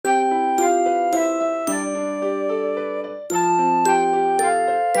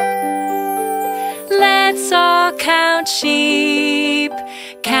all count sheep.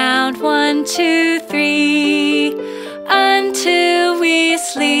 Count 1, 2, 3 until we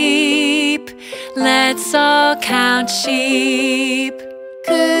sleep. Let's all count sheep.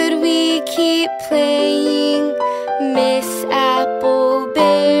 Could we keep playing, Miss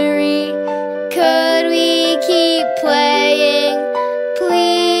Appleberry? Could we keep playing,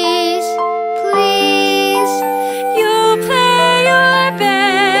 please, please? You'll play your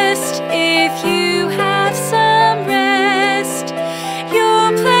best if you have some rest.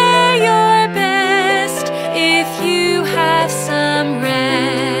 You'll play your best if you have some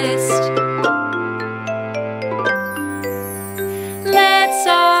rest. Let's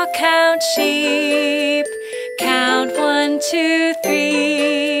all count sheep. Count 1, 2,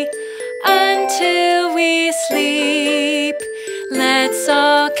 3 until we sleep. Let's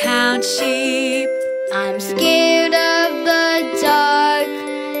all count sheep. I'm scared of the dark,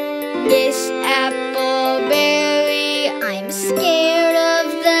 Miss Appleberry. I'm scared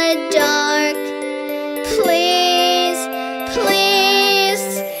of the dark. Please, please.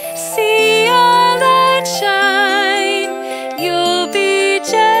 See our light shine. You'll be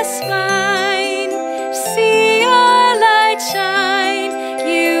just fine. See our light shine.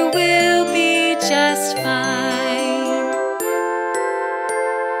 You will be just fine.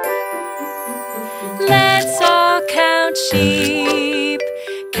 Let's all count sheep.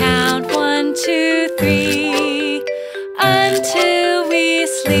 Count 1, 2, 3 until we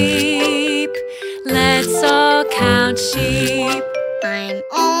sleep. Let's all count sheep. I'm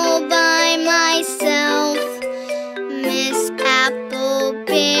all by myself, Miss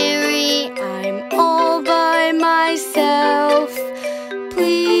Appleberry. I'm all by myself.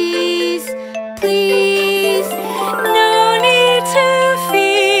 Please, please. No need to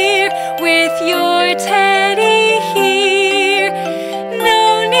fear with your teddy here. No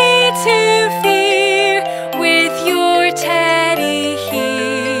need to fear with your teddy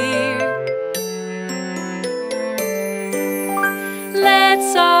here.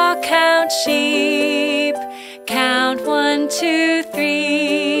 Let's all count sheep. Count 1, 2,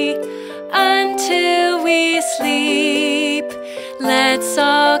 3 until we sleep. Let's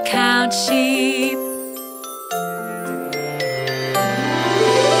all count sheep.